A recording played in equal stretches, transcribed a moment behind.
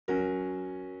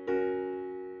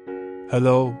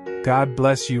Hello, God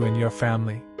bless you and your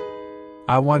family.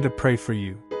 I want to pray for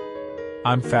you.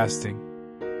 I'm fasting.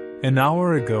 An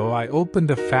hour ago, I opened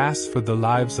a fast for the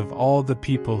lives of all the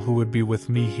people who would be with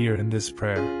me here in this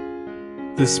prayer.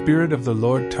 The Spirit of the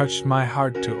Lord touched my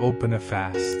heart to open a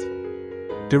fast,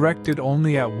 directed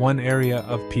only at one area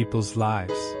of people's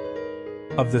lives,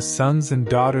 of the sons and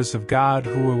daughters of God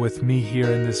who were with me here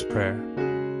in this prayer.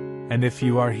 And if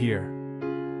you are here,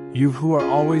 you who are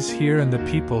always here and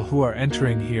the people who are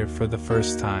entering here for the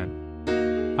first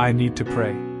time, I need to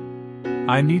pray.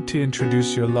 I need to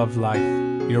introduce your love life,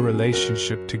 your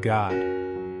relationship to God.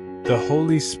 The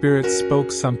Holy Spirit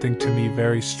spoke something to me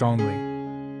very strongly,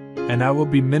 and I will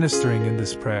be ministering in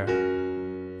this prayer.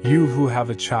 You who have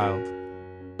a child,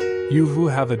 you who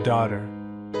have a daughter,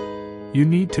 you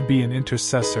need to be an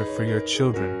intercessor for your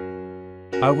children.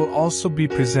 I will also be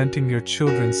presenting your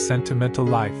children's sentimental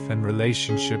life and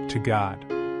relationship to God.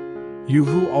 You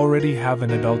who already have an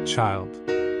adult child,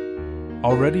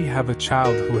 already have a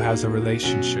child who has a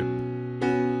relationship.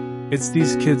 It's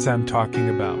these kids I'm talking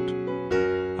about.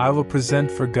 I will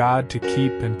present for God to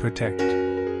keep and protect.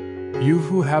 You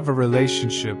who have a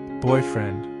relationship,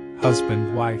 boyfriend,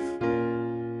 husband, wife,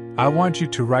 I want you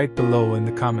to write below in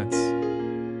the comments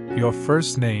your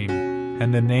first name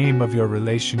and the name of your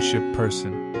relationship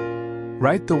person.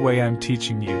 Write the way I'm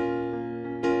teaching you.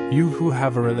 You who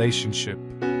have a relationship,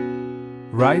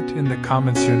 write in the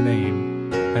comments your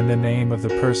name and the name of the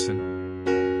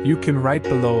person. You can write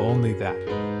below only that.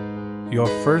 Your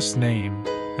first name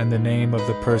and the name of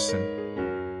the person.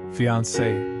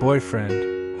 Fiancé,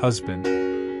 boyfriend, husband.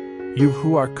 You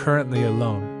who are currently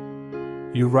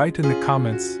alone, you write in the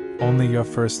comments only your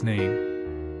first name.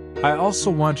 I also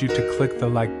want you to click the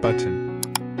like button.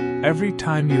 Every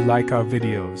time you like our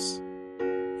videos,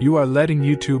 you are letting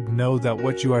YouTube know that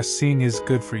what you are seeing is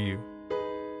good for you,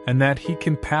 and that He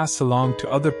can pass along to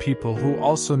other people who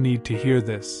also need to hear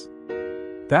this.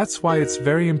 That's why it's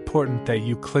very important that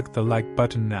you click the like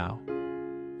button now.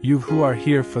 You who are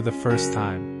here for the first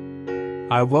time,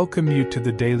 I welcome you to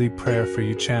the Daily Prayer for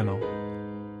You channel.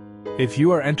 If you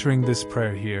are entering this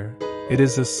prayer here, it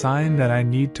is a sign that I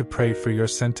need to pray for your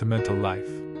sentimental life.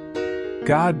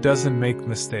 God doesn't make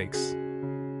mistakes.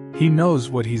 He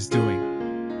knows what He's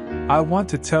doing. I want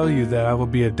to tell you that I will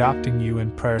be adopting you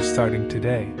in prayer starting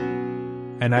today.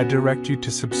 And I direct you to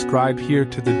subscribe here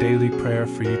to the Daily Prayer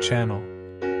for You channel.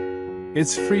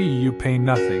 It's free, you pay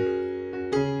nothing.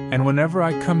 And whenever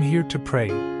I come here to pray,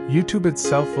 YouTube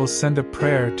itself will send a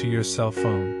prayer to your cell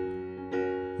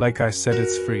phone. Like I said,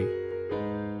 it's free.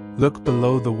 Look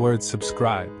below the word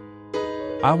subscribe.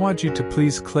 I want you to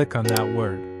please click on that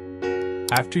word.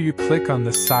 After you click on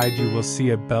the side, you will see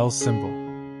a bell symbol.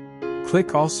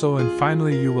 Click also, and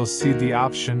finally you will see the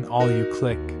option all you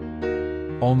click.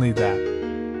 Only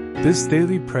that. This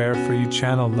Daily Prayer for You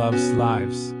channel loves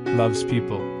lives, loves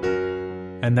people.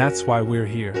 And that's why we're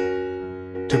here.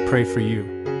 To pray for you.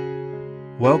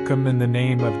 Welcome in the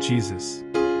name of Jesus.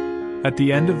 At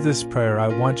the end of this prayer, I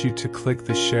want you to click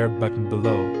the share button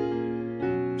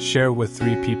below. Share with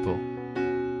 3 people.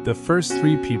 The first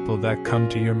 3 people that come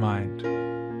to your mind,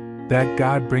 that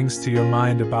God brings to your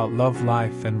mind about love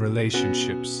life and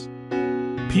relationships.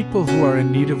 People who are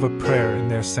in need of a prayer in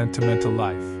their sentimental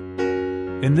life.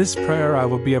 In this prayer, I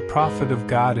will be a prophet of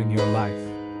God in your life.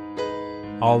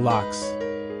 All locks,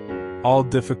 all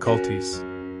difficulties,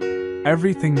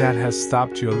 everything that has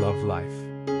stopped your love life,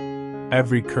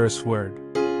 every curse word,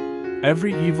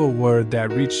 every evil word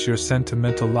that reached your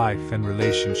sentimental life and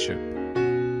relationship,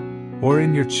 or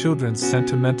in your children's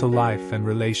sentimental life and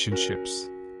relationships,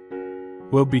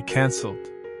 will be cancelled.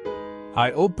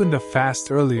 I opened a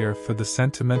fast earlier for the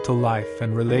sentimental life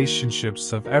and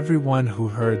relationships of everyone who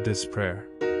heard this prayer.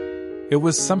 It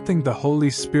was something the Holy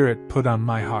Spirit put on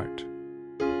my heart.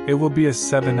 It will be a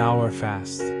 7-hour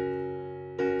fast.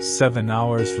 7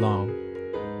 hours long.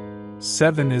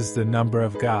 7 is the number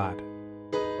of God.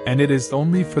 And it is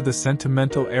only for the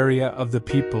sentimental area of the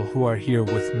people who are here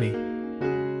with me.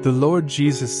 The Lord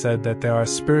Jesus said that there are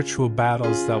spiritual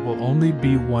battles that will only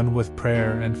be won with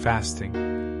prayer and fasting.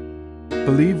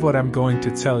 Believe what I'm going to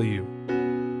tell you.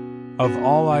 Of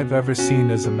all I've ever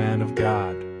seen as a man of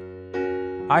God,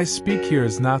 I speak here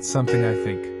is not something I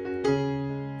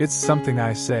think. It's something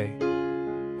I say.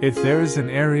 If there is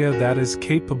an area that is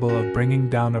capable of bringing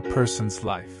down a person's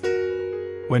life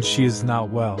when she is not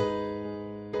well,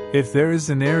 if there is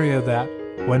an area that,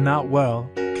 when not well,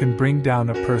 can bring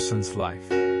down a person's life,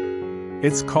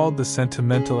 it's called the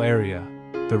sentimental area,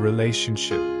 the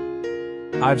relationship.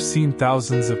 I've seen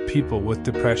thousands of people with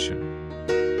depression,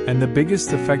 and the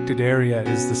biggest affected area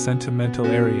is the sentimental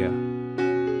area.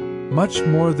 much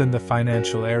more than the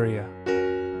financial area.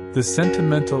 The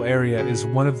sentimental area is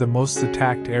one of the most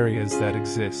attacked areas that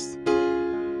exist.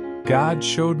 God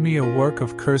showed me a work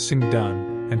of cursing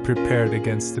done and prepared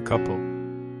against the couple.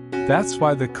 That's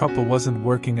why the couple wasn't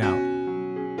working out.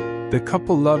 The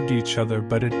couple loved each other,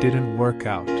 but it didn't work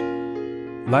out.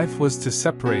 Life was to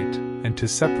separate, and to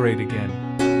separate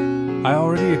again. I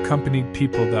already accompanied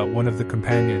people that one of the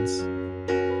companions,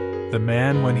 the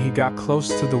man, when he got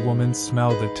close to the woman,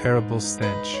 smelled a terrible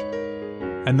stench.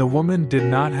 And the woman did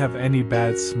not have any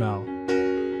bad smell.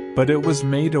 But it was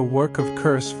made a work of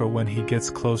curse for when he gets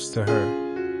close to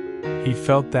her. He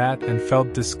felt that and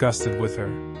felt disgusted with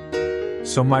her.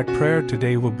 So my prayer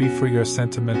today will be for your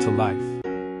sentimental life.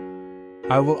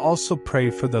 I will also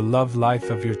pray for the love life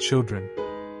of your children.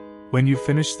 When you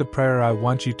finish the prayer, I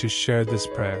want you to share this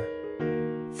prayer.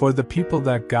 For the people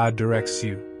that God directs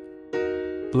you.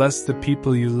 Bless the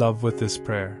people you love with this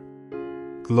prayer.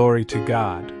 Glory to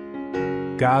God.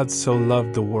 God so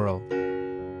loved the world.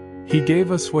 He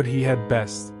gave us what He had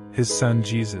best, His Son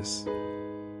Jesus.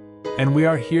 And we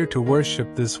are here to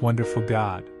worship this wonderful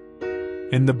God.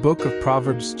 In the book of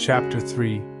Proverbs chapter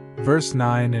 3, verse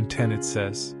 9 and 10 it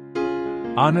says,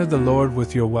 "Honor the Lord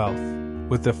with your wealth,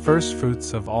 with the first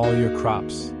fruits of all your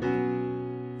crops.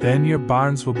 Then your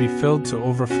barns will be filled to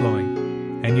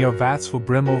overflowing, and your vats will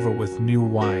brim over with new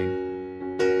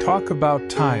wine." Talk about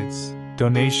tithes,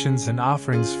 donations and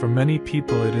offerings. For many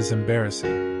people it is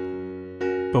embarrassing.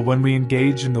 But when we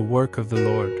engage in the work of the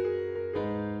Lord,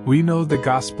 we know the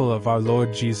gospel of our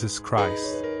Lord Jesus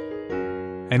Christ.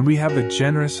 And we have a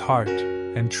generous heart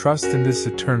and trust in this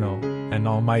eternal and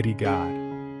almighty God.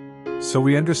 So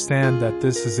we understand that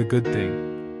this is a good thing,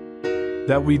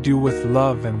 that we do with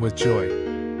love and with joy.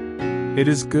 It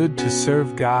is good to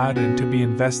serve God and to be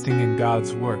investing in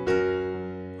God's work.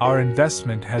 Our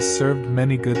investment has served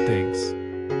many good things.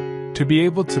 To be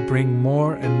able to bring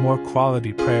more and more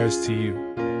quality prayers to you.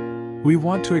 We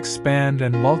want to expand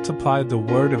and multiply the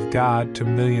Word of God to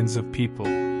millions of people.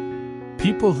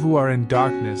 People who are in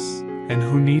darkness and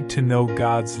who need to know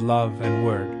God's love and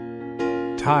Word.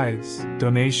 Tithes,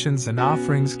 donations and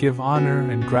offerings give honor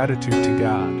and gratitude to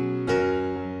God.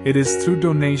 It is through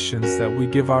donations that we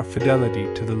give our fidelity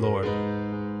to the Lord.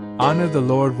 Honor the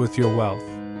Lord with your wealth,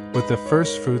 with the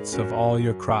first fruits of all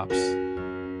your crops.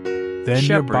 Then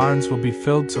your barns will be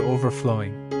filled to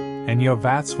overflowing, and your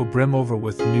vats will brim over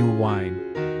with new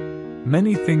wine.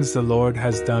 Many things the Lord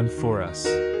has done for us,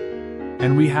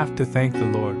 and we have to thank the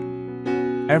Lord.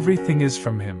 Everything is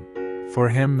from Him, for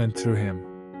Him and through Him.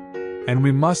 And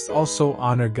we must also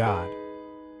honor God.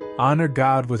 Honor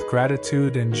God with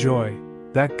gratitude and joy,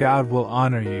 that God will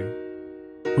honor you.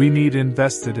 We need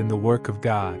invested in the work of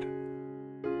God.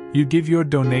 You give your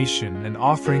donation and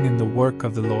offering in the work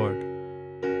of the Lord.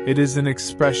 It is an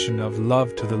expression of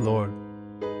love to the Lord.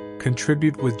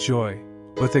 Contribute with joy,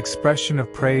 with expression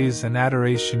of praise and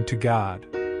adoration to God.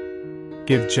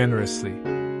 Give generously.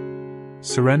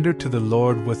 Surrender to the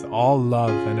Lord with all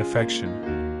love and affection.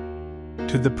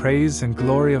 To the praise and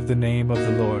glory of the name of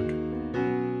the Lord.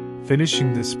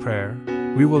 Finishing this prayer,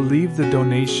 we will leave the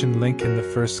donation link in the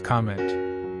first comment.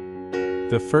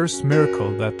 The first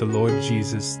miracle that the Lord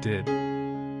Jesus did.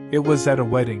 It was at a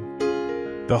wedding.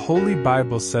 The Holy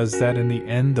Bible says that in the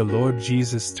end the Lord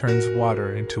Jesus turns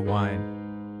water into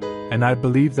wine. And I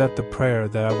believe that the prayer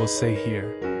that I will say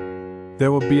here,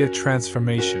 there will be a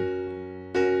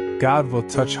transformation. God will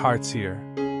touch hearts here.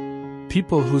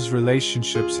 People whose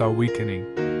relationships are weakening,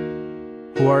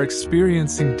 who are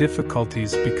experiencing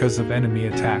difficulties because of enemy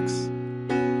attacks.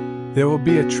 There will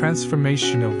be a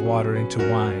transformation of water into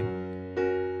wine.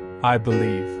 I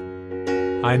believe.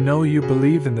 I know you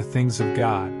believe in the things of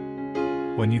God.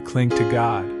 When you cling to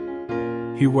God,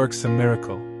 He works a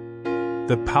miracle.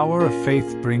 The power of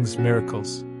faith brings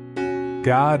miracles.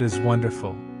 God is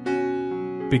wonderful.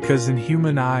 Because in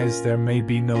human eyes there may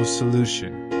be no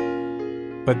solution.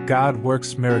 But God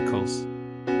works miracles.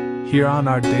 Here on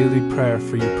our daily prayer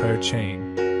for you prayer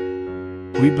chain.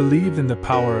 We believe in the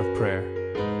power of prayer.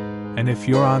 And if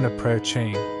you're on a prayer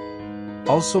chain,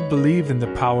 also believe in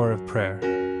the power of prayer.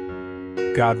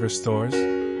 God restores.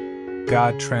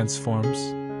 God transforms.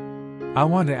 I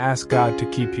want to ask God to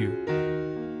keep you.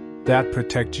 That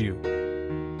protect you.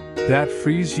 That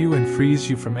frees you and frees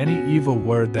you from any evil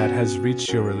word that has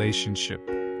reached your relationship.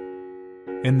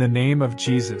 In the name of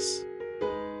Jesus.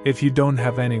 If you don't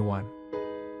have anyone,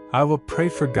 I will pray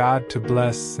for God to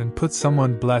bless and put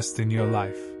someone blessed in your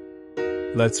life.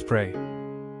 Let's pray.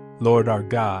 Lord our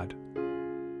God,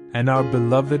 and our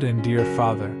beloved and dear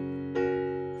Father.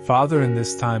 Father, in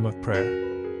this time of prayer,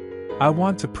 I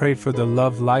want to pray for the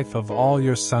love life of all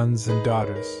your sons and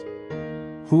daughters.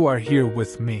 who are here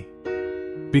with me.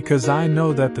 Because I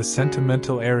know that the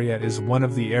sentimental area is one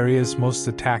of the areas most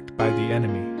attacked by the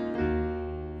enemy.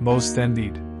 Most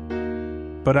envied.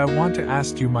 But I want to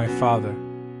ask you, my Father,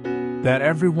 that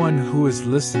everyone who is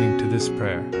listening to this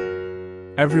prayer,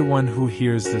 everyone who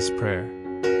hears this prayer,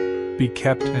 be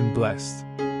kept and blessed.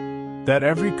 That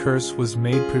every curse was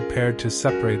made prepared to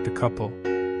separate the couple,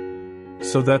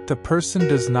 so that the person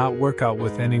does not work out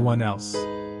with anyone else.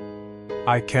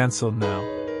 I cancel now.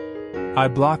 I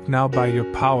block now by your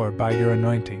power, by your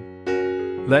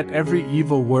anointing. Let every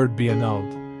evil word be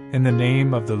annulled, in the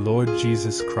name of the Lord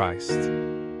Jesus Christ.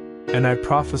 And I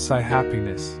prophesy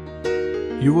happiness.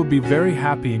 You will be very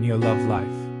happy in your love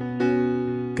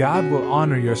life. God will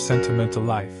honor your sentimental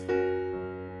life.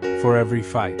 For every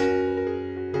fight,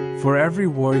 for every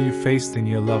war you faced in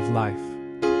your love life,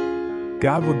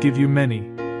 God will give you many,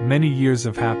 many years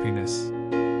of happiness.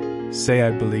 Say,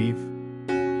 I believe.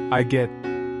 I get.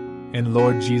 In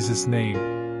Lord Jesus'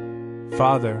 name.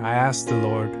 Father, I ask the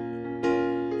Lord,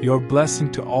 your blessing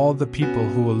to all the people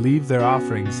who will leave their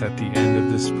offerings at the end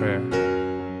of this prayer,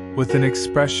 with an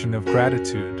expression of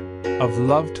gratitude, of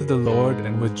love to the Lord,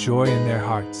 and with joy in their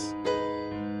hearts.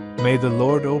 May the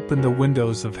Lord open the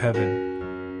windows of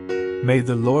heaven. May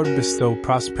the Lord bestow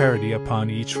prosperity upon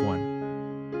each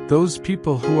one. Those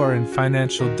people who are in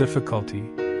financial difficulty,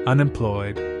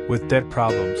 unemployed, with debt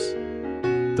problems.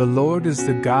 The Lord is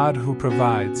the God who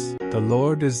provides. The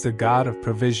Lord is the God of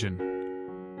provision.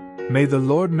 May the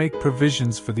Lord make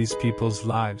provisions for these people's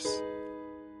lives,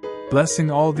 blessing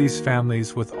all these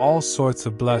families with all sorts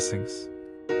of blessings,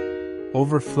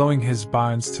 overflowing His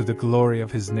barns to the glory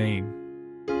of His name.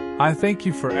 I thank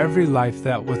you for every life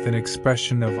that, with an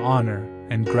expression of honor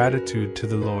and gratitude to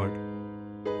the Lord,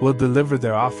 will deliver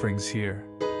their offerings here.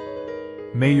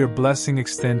 May your blessing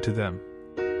extend to them,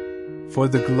 for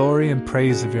the glory and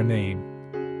praise of your name.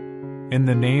 In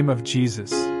the name of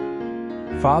Jesus.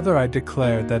 Father, I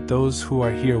declare that those who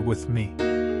are here with me,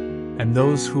 and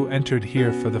those who entered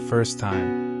here for the first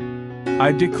time,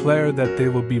 I declare that they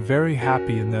will be very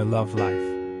happy in their love life.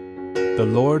 The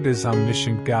Lord is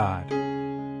omniscient God.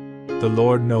 The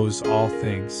Lord knows all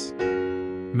things.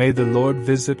 May the Lord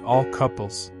visit all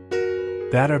couples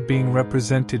that are being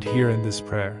represented here in this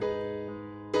prayer.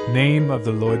 Name of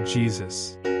the Lord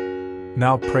Jesus.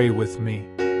 Now pray with me.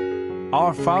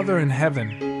 Our Father in heaven,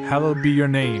 hallowed be your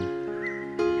name.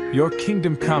 Your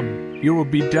kingdom come, your will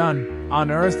be done, on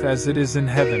earth as it is in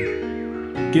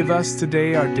heaven. Give us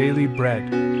today our daily bread,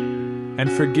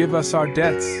 and forgive us our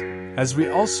debts, as we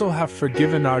also have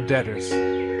forgiven our debtors.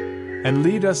 And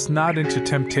lead us not into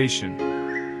temptation,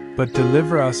 but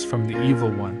deliver us from the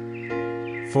evil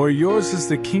one. For yours is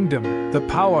the kingdom, the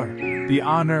power, the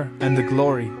honor, and the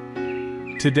glory,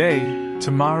 today,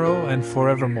 tomorrow, and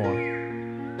forevermore.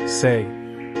 Say,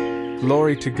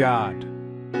 glory to God.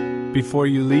 Before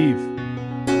you leave,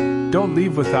 don't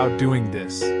leave without doing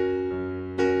this.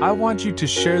 I want you to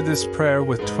share this prayer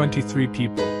with 23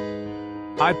 people.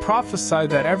 I prophesy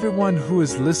that everyone who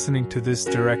is listening to this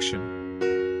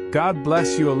direction, God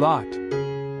bless you a lot,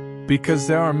 because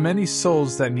there are many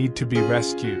souls that need to be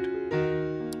rescued,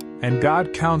 and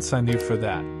God counts on you for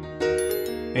that.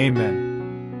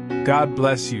 Amen. God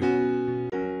bless you.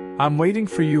 I'm waiting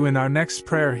for you in our next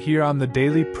prayer here on the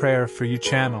Daily Prayer for You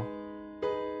channel.